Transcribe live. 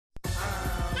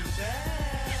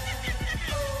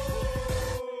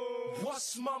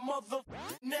What's my mother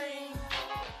name?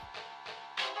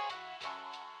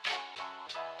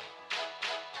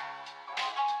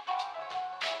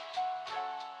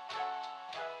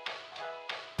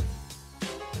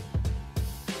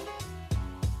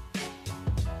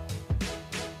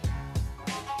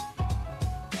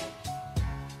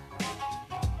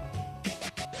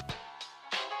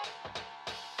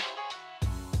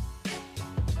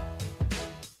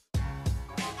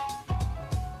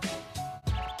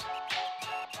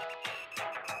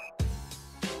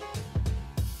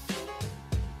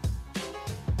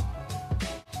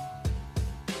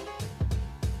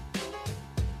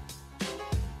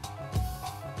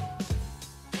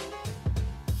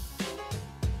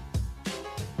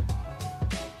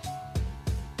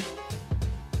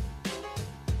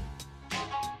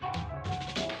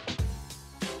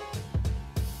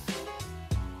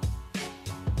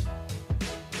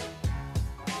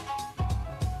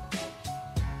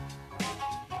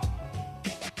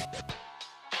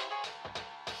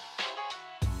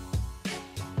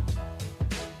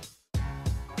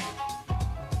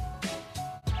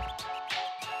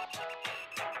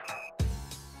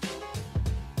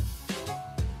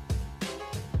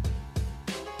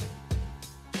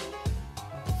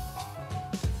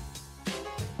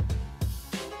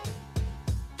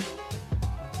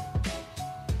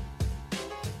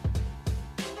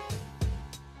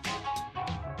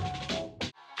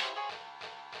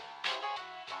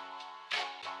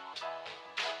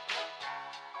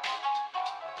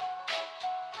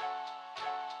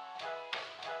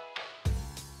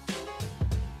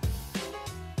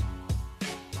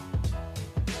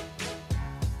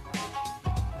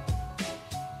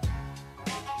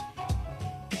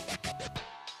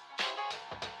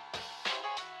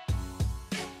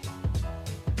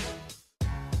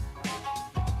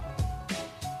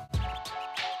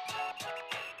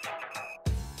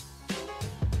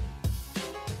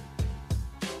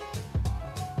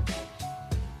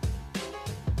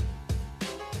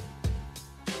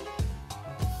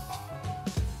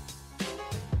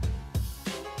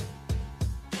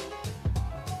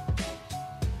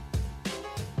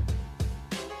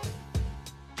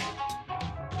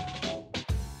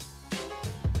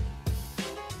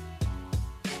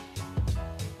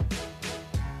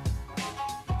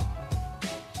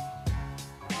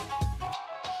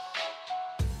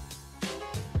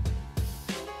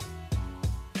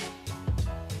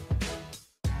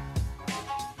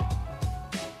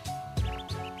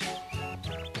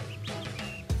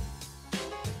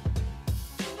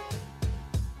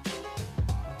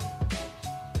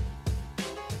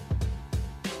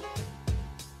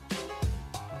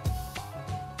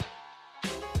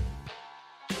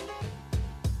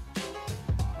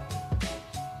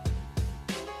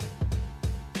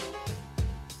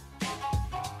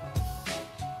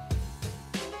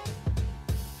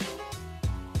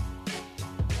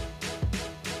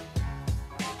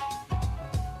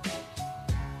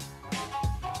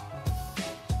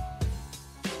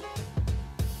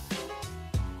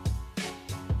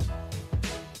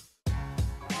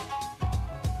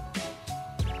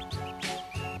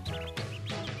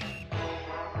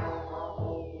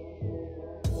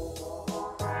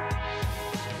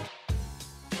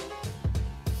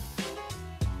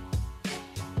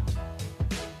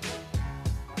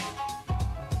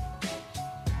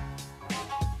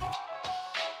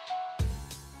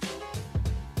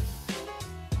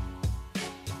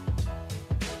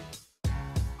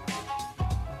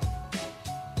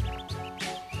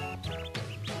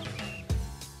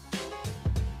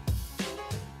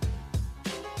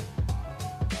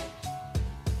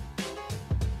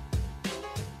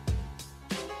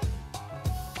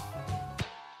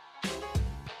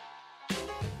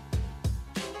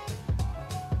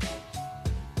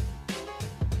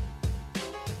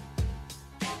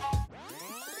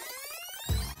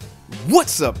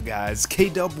 What's up guys,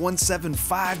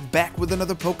 KDub175 back with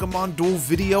another Pokemon Duel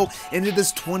video, and it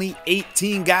is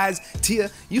 2018 guys. Tia,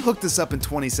 you hooked us up in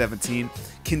 2017,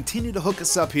 continue to hook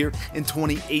us up here in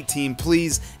 2018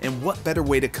 please, and what better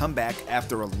way to come back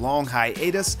after a long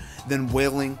hiatus than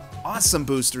whaling awesome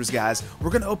boosters guys.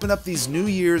 We're going to open up these New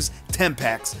Year's 10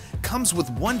 packs, comes with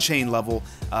one chain level.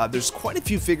 There's quite a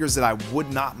few figures that I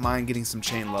would not mind getting some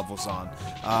chain levels on.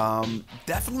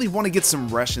 Definitely want to get some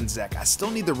Resh and Zek. I still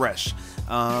need the Resh.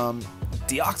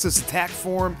 Deoxys attack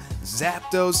form,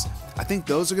 Zapdos, I think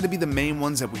those are going to be the main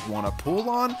ones that we want to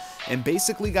pull on. And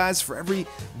basically guys, for every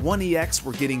 1 EX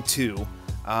we're getting 2.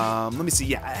 Let me see,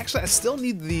 yeah, actually I still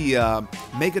need the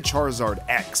Mega Charizard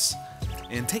X.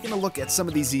 And taking a look at some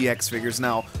of these EX figures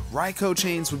now, Raikou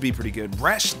chains would be pretty good.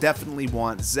 Resh definitely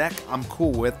want. Zek I'm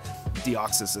cool with.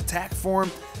 Deoxys attack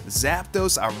form.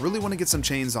 Zapdos, I really want to get some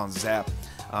chains on Zap.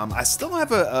 I still don't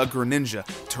have a Greninja.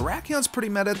 Terrakion's pretty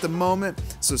meta at the moment,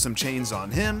 so some chains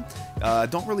on him.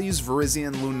 Don't really use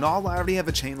Virizion. Lunala, I already have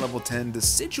a chain level 10.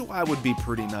 Decidueye would be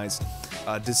pretty nice.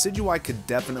 Decidueye could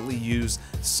definitely use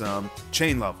some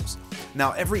chain levels.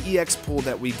 Now, every EX pull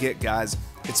that we get, guys,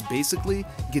 it's basically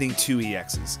getting 2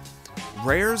 EXs.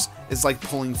 Rares is like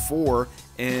pulling 4,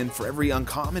 and for every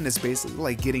uncommon, it's basically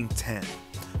like getting 10.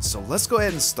 So let's go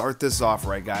ahead and start this off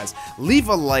right, guys. Leave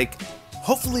a like.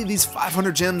 Hopefully these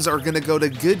 500 gems are going to go to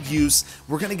good use.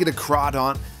 We're going to get a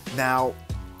Crawdaunt. Now,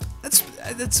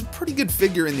 that's a pretty good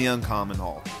figure in the uncommon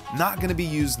haul. Not going to be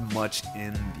used much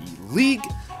in the league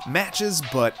matches,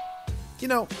 but, you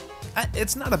know,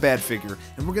 it's not a bad figure.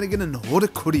 And we're going to get an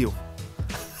Oricorio.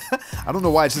 I don't know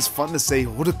why, it's just fun to say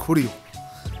Oricorio.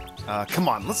 Come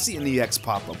on, let's see an EX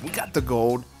pop up. We got the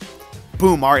gold.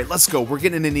 Boom, alright, let's go. We're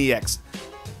getting an EX.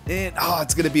 And,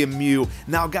 it's going to be a Mew.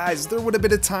 Now, guys, there would have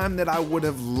been a time that I would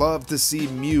have loved to see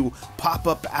Mew pop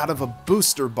up out of a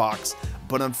booster box.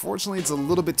 But unfortunately, it's a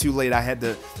little bit too late. I had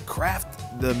to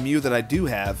craft the Mew that I do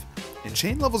have. And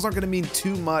chain levels aren't going to mean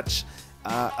too much,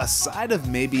 aside of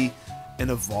maybe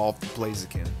an evolved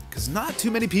Blaziken. Because not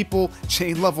too many people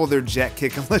chain level their Jet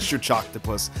Kick unless you're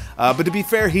Choctopus. But to be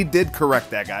fair, he did correct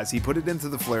that, guys. He put it into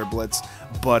the Flare Blitz.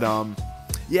 But,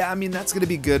 yeah, I mean, that's going to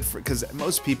be good because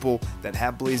most people that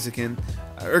have Blaziken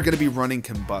are going to be running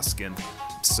Combuskin.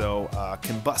 So,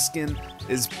 Combuskin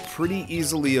is pretty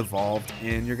easily evolved,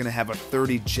 and you're going to have a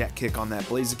 30 Jet Kick on that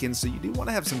Blaziken, so you do want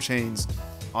to have some chains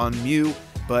on Mew,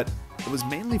 but it was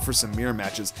mainly for some mirror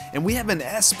matches. And we have an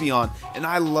Espeon, and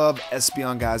I love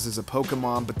Espeon, guys, as a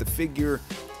Pokemon, but the figure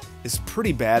is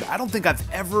pretty bad. I don't think I've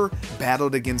ever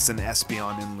battled against an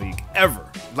Espeon in League,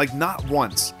 ever. Like, not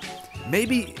once.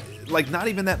 Maybe, like, not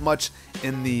even that much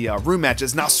in the room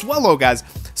matches. Now, Swellow, guys.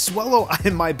 Swellow,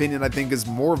 in my opinion, I think is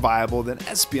more viable than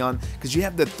Espeon because you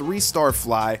have the 3-star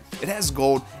fly, it has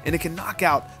gold, and it can knock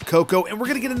out Coco, and we're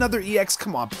going to get another EX.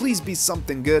 Come on, please be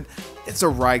something good. It's a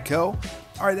Raikou.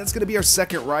 Alright, that's going to be our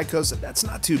second Raikou, so that's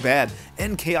not too bad.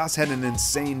 And Chaos had an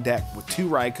insane deck with 2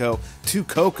 Raikou, 2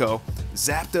 Coco,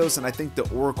 Zapdos, and I think the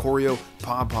Oricorio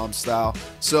Pom-Pom style.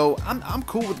 So I'm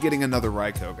cool with getting another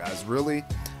Raikou, guys, really.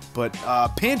 But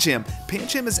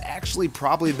Pancham is actually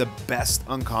probably the best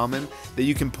uncommon that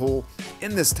you can pull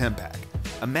in this 10-pack.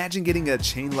 Imagine getting a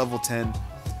chain level 10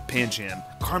 Pancham,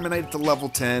 Carmenite at the level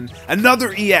 10,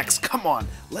 another EX, come on,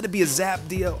 let it be a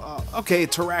Zapdio, okay,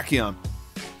 Terrakion.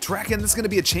 Terrakion, this is going to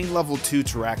be a chain level 2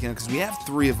 Terrakion because we have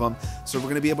 3 of them, so we're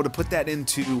going to be able to put that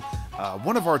into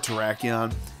one of our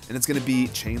Terrakion, and it's going to be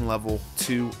chain level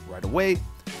 2 right away.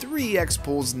 3 EX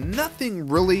pulls, nothing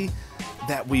really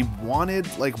that we wanted,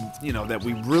 like, you know, that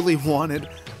we really wanted,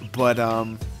 but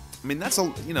I mean, that's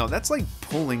a, you know, that's like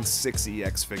pulling 6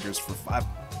 EX figures for 5.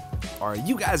 Alright,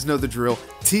 you guys know the drill.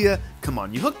 Tia, come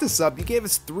on, you hooked us up, you gave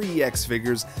us 3 EX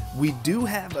figures. We do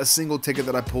have a single ticket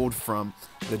that I pulled from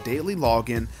the daily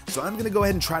login, so I'm going to go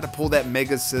ahead and try to pull that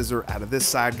Mega Scissor out of this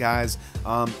side, guys.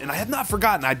 And I have not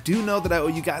forgotten, I do know that I owe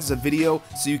you guys a video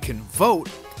so you can vote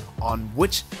on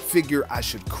which figure I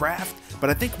should craft, but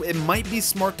I think it might be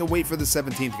smart to wait for the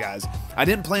 17th, guys. I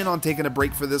didn't plan on taking a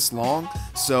break for this long,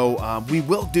 so we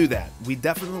will do that. We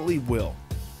definitely will.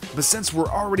 But since we're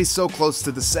already so close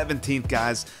to the 17th,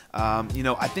 guys, you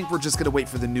know, I think we're just going to wait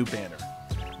for the new banner.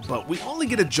 But we only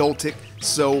get a Joltik,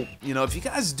 so, you know, if you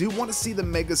guys do want to see the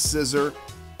Mega Scissor,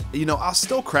 you know, I'll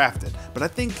still craft it. But I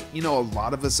think, you know, a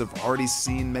lot of us have already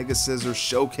seen Mega Scissor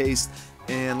showcased,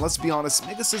 and let's be honest,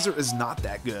 Mega Scissor is not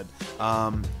that good.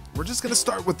 We're just going to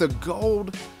start with the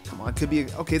gold. Come on, it could be,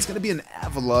 okay, it's going to be an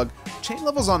Avalugg. Chain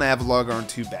levels on Avalugg aren't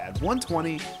too bad.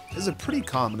 120 is a pretty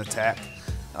common attack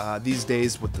these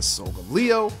days with the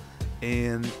Solgaleo.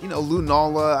 And, you know,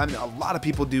 Lunala, I mean, a lot of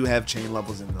people do have chain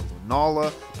levels in the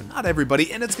Lunala, but not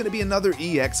everybody. And it's going to be another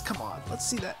EX. Come on, let's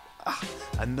see that.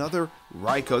 Another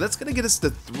Raikou. That's going to get us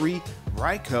to 3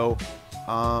 Raikou.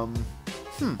 I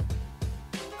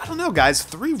don't know, guys.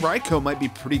 3 Raikou might be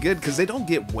pretty good because they don't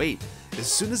get weight.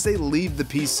 As soon as they leave the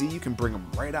PC, you can bring them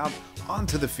right out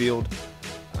onto the field.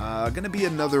 Gonna be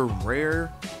another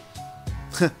rare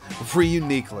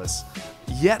Reuniqueless.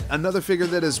 Yet another figure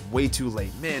that is way too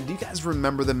late. Man, do you guys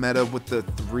remember the meta with the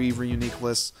 3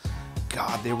 Reuniqueless?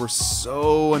 God, they were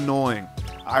so annoying.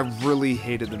 I really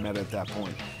hated the meta at that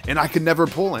point. And I could never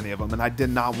pull any of them, and I did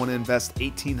not want to invest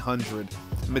 1,800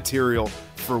 material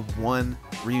for 1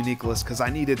 Reuniqueless because I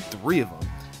needed 3 of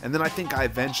them. And then I think I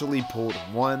eventually pulled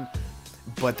 1,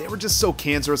 but they were just so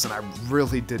cancerous and I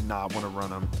really did not want to run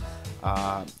them.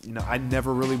 You know, I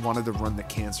never really wanted to run the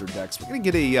cancer decks. We're going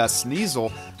to get a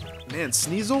Sneasel. Man,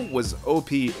 Sneasel was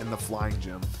OP in the Flying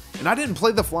Gym. And I didn't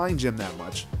play the Flying Gym that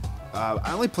much.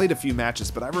 I only played a few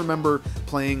matches, but I remember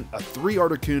playing a 3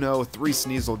 Articuno, 3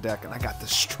 Sneasel deck, and I got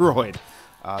destroyed.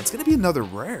 It's going to be another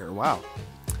rare. Wow.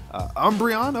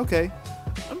 Umbreon, okay.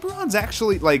 Umbreon's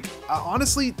actually, like,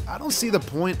 honestly, I don't see the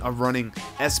point of running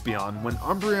Espeon when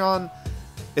Umbreon,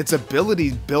 its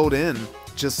ability built in,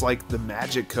 just like the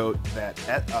magic coat that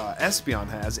Espeon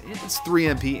has. It's 3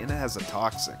 MP and it has a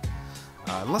toxic.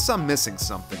 Unless I'm missing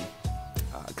something.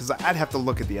 Because I'd have to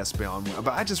look at the Espeon,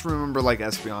 but I just remember like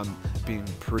Espeon being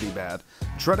pretty bad.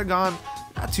 Tredagon,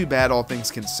 not too bad all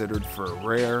things considered for a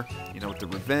rare, you know, with the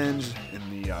Revenge and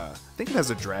the, I think it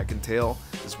has a Dragon Tail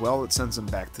as well. It sends him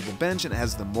back to the bench and it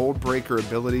has the Mold Breaker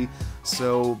ability,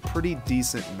 so pretty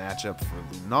decent matchup for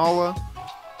Lunala.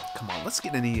 Come on, let's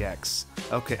get an EX.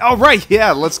 Okay, all right,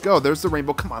 yeah, let's go. There's the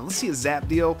rainbow. Come on, let's see a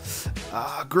Zapdio.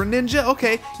 Greninja,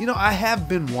 okay. You know, I have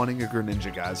been wanting a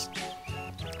Greninja, guys.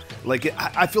 Like,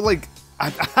 I feel like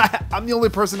I'm the only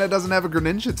person that doesn't have a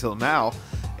Greninja till now,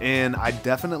 and I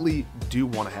definitely do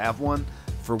want to have one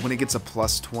for when it gets a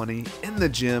plus 20 in the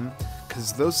gym,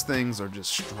 because those things are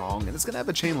just strong, and it's going to have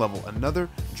a chain level. Another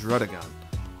Druddigon.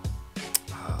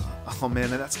 Oh, man,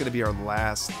 and that's going to be our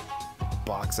last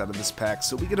box out of this pack.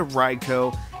 So we get a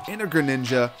Raikou and a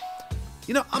Greninja.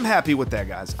 You know, I'm happy with that,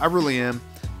 guys. I really am.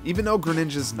 Even though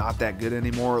Greninja's not that good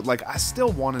anymore, like, I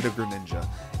still wanted a Greninja.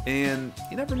 And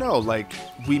you never know, like,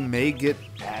 we may get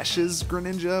Ash's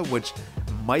Greninja, which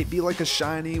might be like a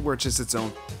shiny where it's just its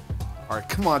own. Alright,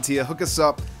 come on, Tia, hook us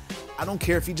up. I don't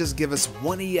care if you just give us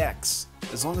 1 EX,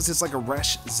 as long as it's like a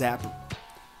Resh Zap.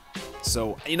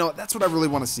 So, you know, that's what I really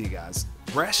want to see, guys.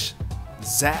 Resh,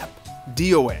 Zap,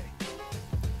 DOA.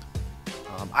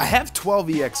 I have 12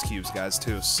 EX cubes, guys,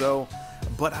 too, so,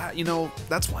 but you know,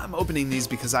 that's why I'm opening these,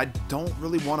 because I don't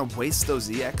really want to waste those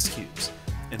EX cubes.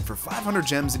 And for 500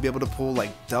 gems to be able to pull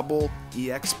like double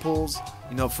EX pulls,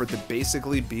 you know, for it to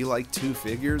basically be like 2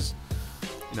 figures,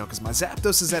 you know, because my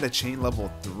Zapdos is at a chain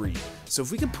level 3. So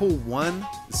if we could pull 1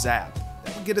 Zap,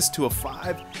 that would get us to a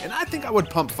 5, and I think I would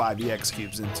pump 5 EX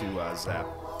cubes into Zap.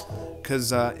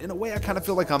 Because in a way, I kind of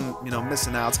feel like I'm, you know,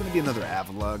 missing out. It's going to be another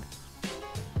Avalugg.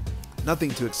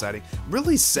 Nothing too exciting.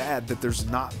 Really sad that there's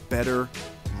not better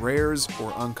rares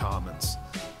or uncommons.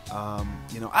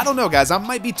 You know, I don't know, guys. I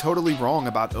might be totally wrong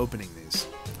about opening these.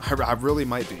 I really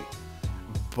might be.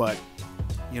 But,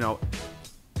 you know,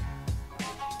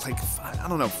 like, I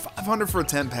don't know, 500 for a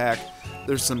 10-pack.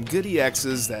 There's some good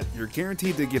EXs that you're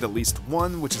guaranteed to get at least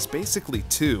 1, which is basically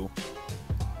 2.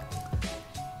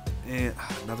 And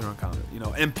another uncommon, you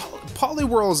know. And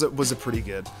Poliwhirl was a pretty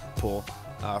good pull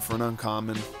for an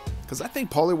uncommon, because I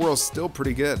think Poliwhirl's still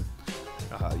pretty good.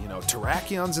 You know,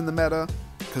 Terrakions in the meta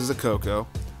because of Coco.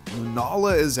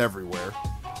 Lunala is everywhere.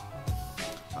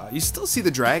 You still see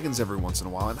the dragons every once in a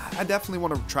while, and I definitely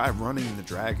want to try running the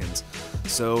dragons.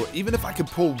 So even if I could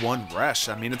pull 1 Resh,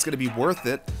 I mean, it's going to be worth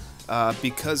it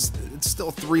because it's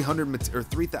still 300 or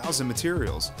 3,000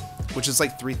 materials, which is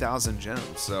like 3,000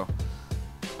 gems. So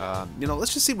you know,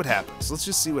 let's just see what happens. Let's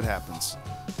just see what happens.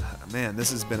 Man,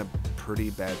 this has been a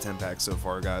pretty bad 10-pack so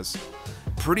far, guys.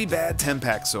 Pretty bad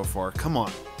 10-pack so far. Come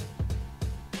on.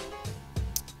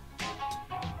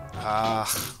 I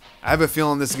have a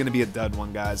feeling this is going to be a dud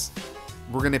one, guys.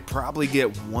 We're going to probably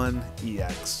get 1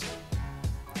 EX.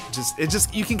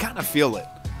 You can kind of feel it.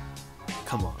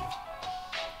 Come on.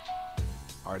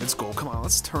 All right, let's go. Come on,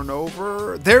 let's turn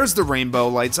over. There's the rainbow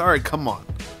lights. All right, come on.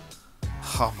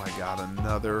 Oh my God,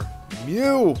 another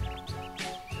Mew.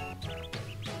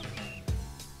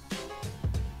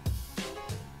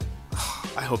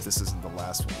 I hope this isn't the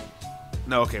last one.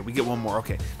 No, okay, we get 1 more.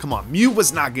 Okay, come on. Mew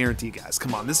was not guaranteed, guys.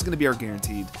 Come on, this is going to be our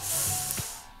guaranteed.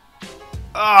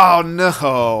 Oh,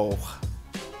 no.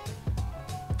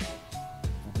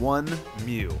 1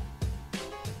 Mew.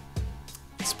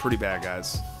 It's pretty bad,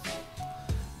 guys.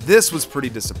 This was pretty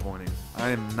disappointing. I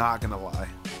am not going to lie.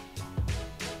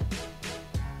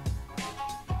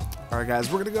 Alright, guys,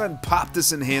 we're going to go ahead and pop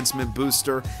this enhancement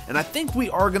booster, and I think we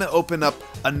are going to open up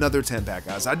another 10-pack,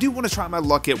 guys. I do want to try my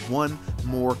luck at 1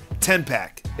 more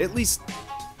 10-pack. At least...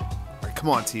 Alright, come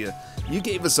on, Tia. You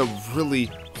gave us a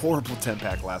really horrible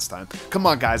 10-pack last time. Come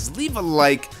on, guys, leave a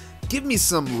like. Give me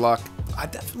some luck. I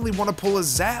definitely want to pull a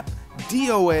Zap,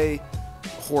 DOA,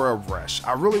 or a Resh.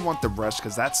 I really want the Resh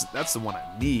because that's the one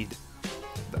I need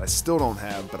that I still don't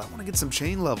have, but I want to get some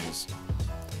chain levels.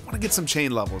 To get some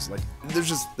chain levels. Like, there's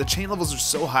just, the chain levels are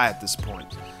so high at this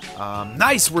point.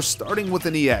 Nice, we're starting with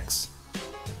an EX.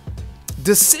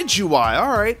 Decidueye,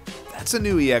 alright, that's a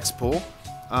new EX pull.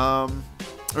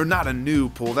 or not a new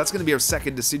pull. That's going to be our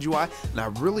second Decidueye, and I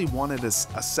really wanted a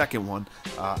second one.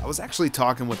 I was actually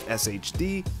talking with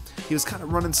SHD. He was kind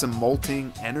of running some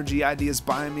molting energy ideas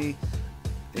by me,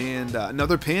 and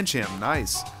another Pancham,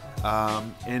 nice.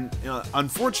 And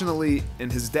unfortunately, in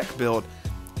his deck build,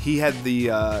 he had the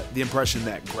impression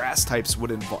that grass types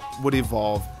would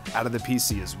evolve out of the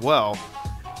PC as well,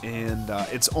 and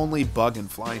it's only bug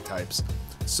and flying types.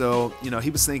 So, you know, he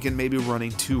was thinking maybe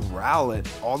running 2 Rowlet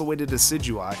all the way to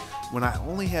Decidueye when I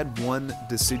only had 1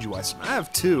 Decidueye. So I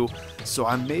have 2, so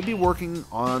I may be working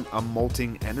on a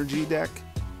molting energy deck.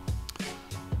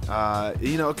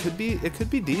 You know, it could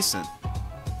be decent.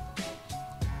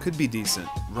 Could be decent.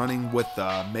 Running with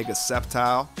Mega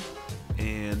Sceptile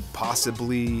and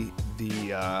possibly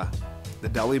the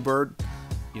Delibird,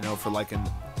 you know, for like an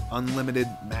unlimited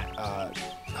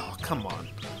oh, come on.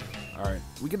 Alright,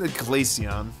 we get a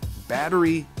Glaceon.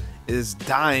 Battery is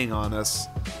dying on us.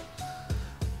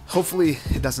 Hopefully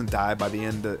it doesn't die by the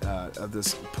end of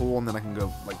this pool, and then I can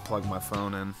go like plug my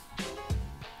phone in.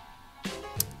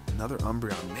 Another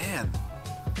Umbreon. Man,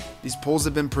 these pulls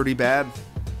have been pretty bad.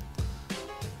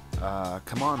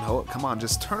 Come on,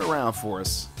 just turn around for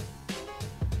us.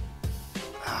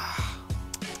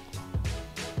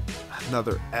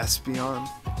 Another Espeon.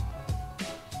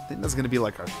 I think that's going to be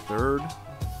like our third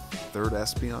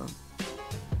Espeon.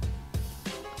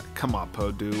 Come on,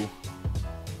 Podu.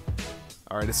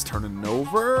 Alright, it's turning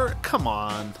over. Come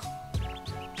on.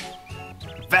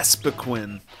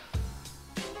 Vespiquen.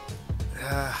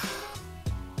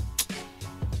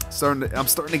 I'm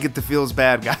starting to get the feels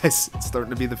bad, guys. It's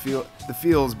starting to be the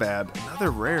feels bad. Another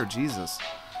rare, Jesus.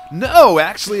 No,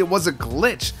 actually it was a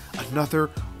glitch. Another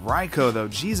Raikou though.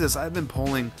 Jesus, I've been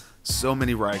pulling so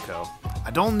many Raikou.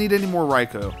 I don't need any more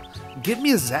Raikou. Give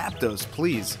me a Zapdos,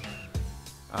 please.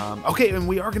 Okay, and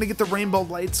we are going to get the Rainbow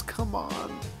Lights. Come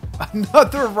on.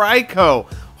 Another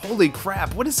Raikou. Holy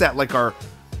crap. What is that, like our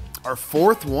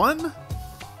 4th one?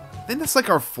 I think that's like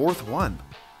our 4th one.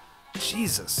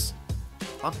 Jesus.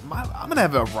 I'm gonna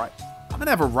have a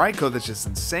Raikou that's just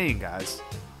insane, guys.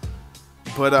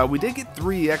 But we did get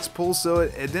 3 EX pulls, so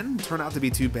it didn't turn out to be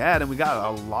too bad, and we got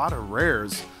a lot of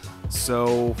rares.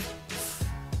 So,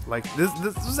 like, this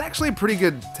was actually a pretty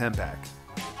good 10-pack.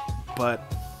 But,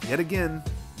 yet again,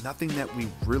 nothing that we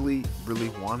really, really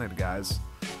wanted, guys.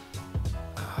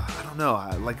 I don't know.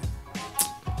 I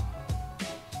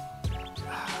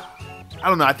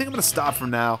don't know. I think I'm going to stop for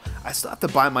now. I still have to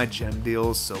buy my gem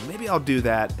deals, so maybe I'll do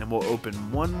that, and we'll open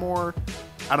one more.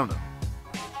 I don't know.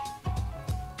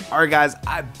 Alright, guys.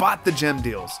 I bought the gem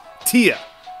deals. Tia,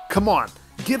 come on.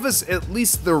 Give us at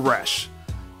least the Resh.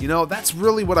 You know, that's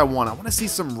really what I want. I want to see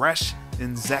some Resh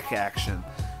and Zek action.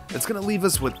 It's going to leave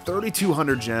us with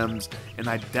 3,200 gems, and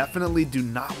I definitely do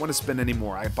not want to spend any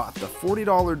more. I bought the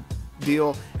 $40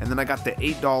 deal, and then I got the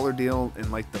 $8 deal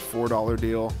and like the $4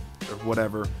 deal or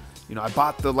whatever. You know, I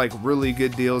bought the like really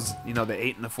good deals, you know, the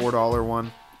 $8 and the $4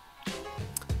 one.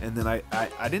 And then I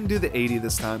didn't do the 80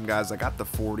 this time, guys. I got the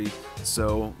 40.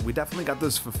 So we definitely got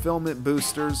those fulfillment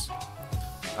boosters.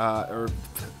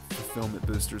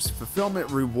 Fulfillment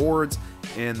rewards,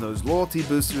 and those loyalty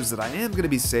boosters that I am going to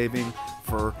be saving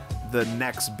for the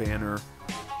next banner.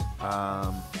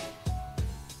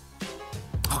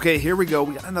 Okay, here we go.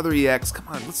 We got another EX. Come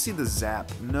on, let's see the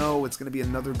Zap. No, it's going to be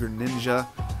another Greninja.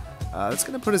 That's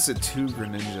going to put us at 2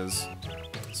 Greninjas.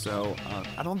 So,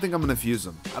 I don't think I'm going to fuse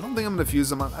them. I think I'm going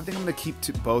to keep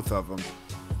both of them.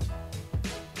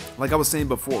 Like I was saying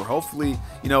before, hopefully,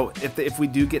 you know, if we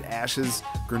do get Ash's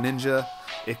Greninja,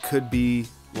 it could be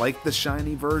like the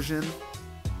shiny version,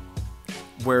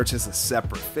 where it's just a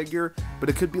separate figure, but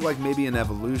it could be like maybe an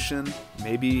evolution,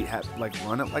 maybe like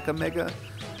run it like a Mega,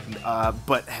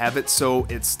 but have it so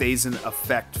it stays in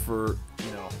effect for,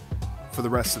 you know, for the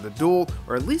rest of the duel,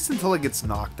 or at least until it gets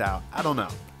knocked out. I don't know.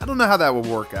 I don't know how that would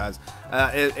work, guys.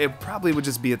 It probably would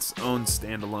just be its own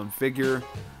standalone figure,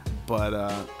 but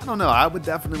I don't know. I would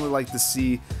definitely like to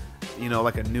see, you know,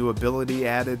 like a new ability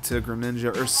added to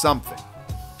Greninja or something.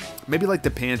 Maybe like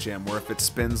the Pancham, where if it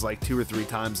spins like 2 or 3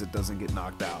 times, it doesn't get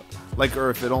knocked out. Like,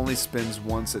 or if it only spins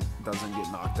once, it doesn't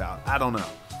get knocked out. I don't know.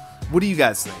 What do you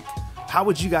guys think? How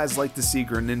would you guys like to see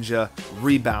Greninja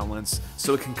rebalance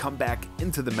so it can come back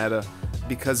into the meta?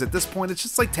 Because at this point, it's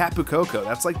just like Tapu Koko.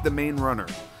 That's like the main runner.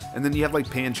 And then you have like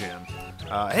Pancham.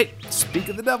 Hey, speak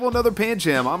of the devil, another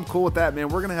Pancham. I'm cool with that, man.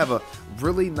 We're going to have a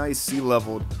really nice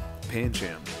C-leveled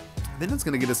Pancham. Then it's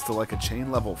going to get us to like a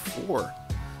chain level 4.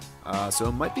 So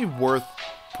it might be worth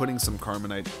putting some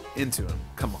Carmonite into him.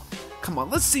 Come on. Come on.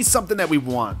 Let's see something that we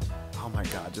want. Oh my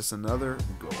god, just another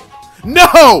gold.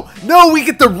 No! No, we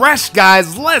get the Resh,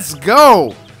 guys. Let's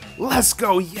go. Let's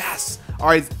go. Yes.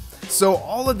 Alright, so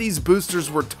all of these boosters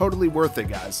were totally worth it,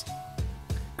 guys.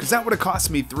 Because that would have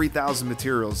cost me 3,000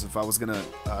 materials if I was going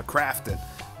to craft it.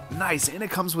 Nice, and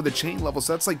it comes with a chain level,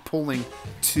 so that's like pulling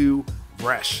 2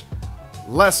 Bresh.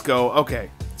 Let's go. Okay,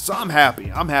 so I'm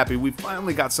happy. We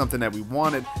finally got something that we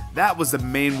wanted. That was the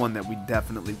main one that we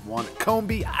definitely wanted.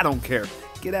 Combi, I don't care.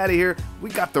 Get out of here. We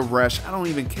got the Resh. I don't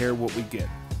even care what we get.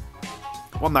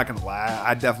 Well, I'm not going to lie.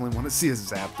 I definitely want to see a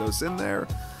Zapdos in there.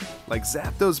 Like,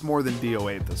 Zapdos more than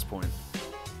DOA at this point.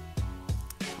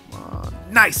 Come on.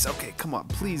 Nice. Okay, come on.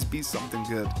 Please be something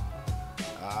good.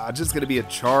 Just going to be a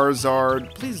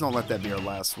Charizard. Please don't let that be our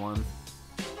last one.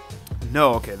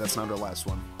 No, okay, that's not our last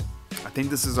one. I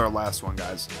think this is our last one,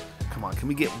 guys. Come on, can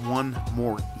we get one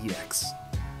more EX?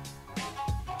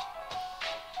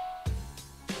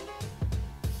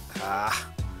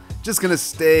 Just going to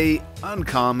stay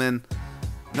uncommon.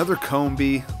 Another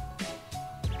Combi.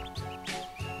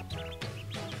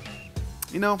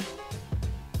 You know,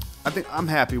 I think I'm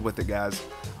happy with it, guys.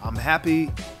 I'm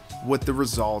happy with the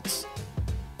results.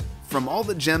 From all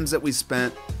the gems that we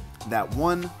spent, that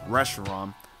one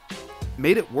Reshiram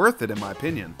made it worth it, in my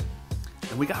opinion.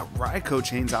 And we got Raikou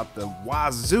chains out the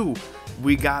wazoo.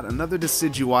 We got another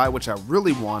Decidueye, which I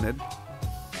really wanted.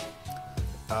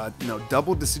 You know,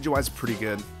 double Decidueye is pretty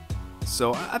good.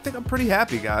 So I think I'm pretty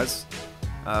happy, guys.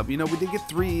 You know, we did get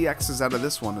 3 EXs out of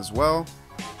this one as well.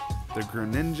 The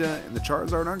Greninja and the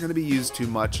Charizard aren't going to be used too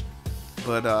much,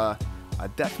 but I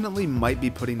definitely might be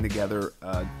putting together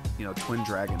you know, Twin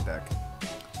Dragon deck.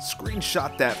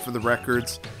 Screenshot that for the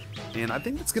records, and I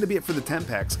think that's going to be it for the 10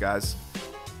 packs, guys.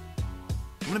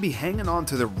 I'm going to be hanging on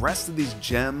to the rest of these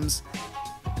gems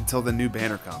until the new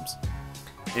banner comes.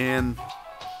 And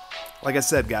like I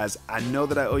said, guys, I know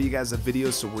that I owe you guys a video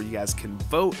so where you guys can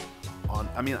vote on.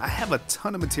 I mean, I have a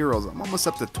ton of materials. I'm almost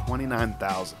up to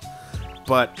 29,000.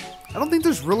 But I don't think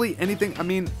there's really anything. I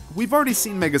mean, we've already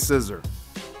seen Mega Scizor.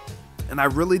 And I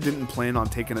really didn't plan on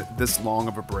taking it this long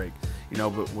of a break. You know,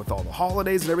 but with all the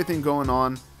holidays and everything going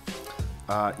on,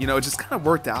 you know, it just kind of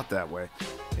worked out that way.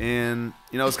 And,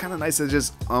 you know, it's kind of nice to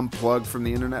just unplug from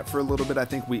the internet for a little bit. I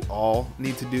think we all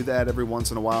need to do that every once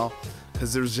in a while,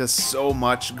 because there's just so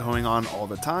much going on all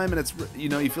the time. And it's, you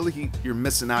know, you feel like you're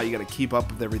missing out. You got to keep up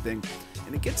with everything.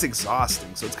 And it gets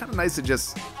exhausting. So it's kind of nice to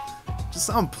just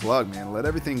unplug, man. Let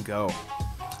everything go.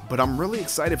 But I'm really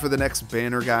excited for the next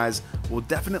banner, guys. We'll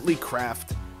definitely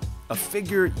craft a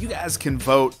figure. You guys can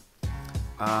vote.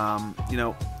 You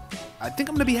know, I think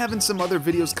I'm going to be having some other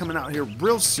videos coming out here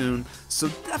real soon. So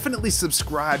definitely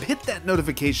subscribe. Hit that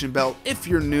notification bell if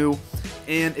you're new.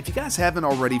 And if you guys haven't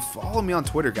already, follow me on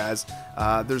Twitter, guys.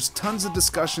 There's tons of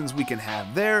discussions we can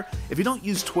have there. If you don't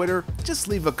use Twitter, just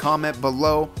leave a comment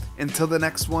below. Until the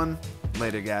next one,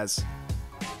 later, guys.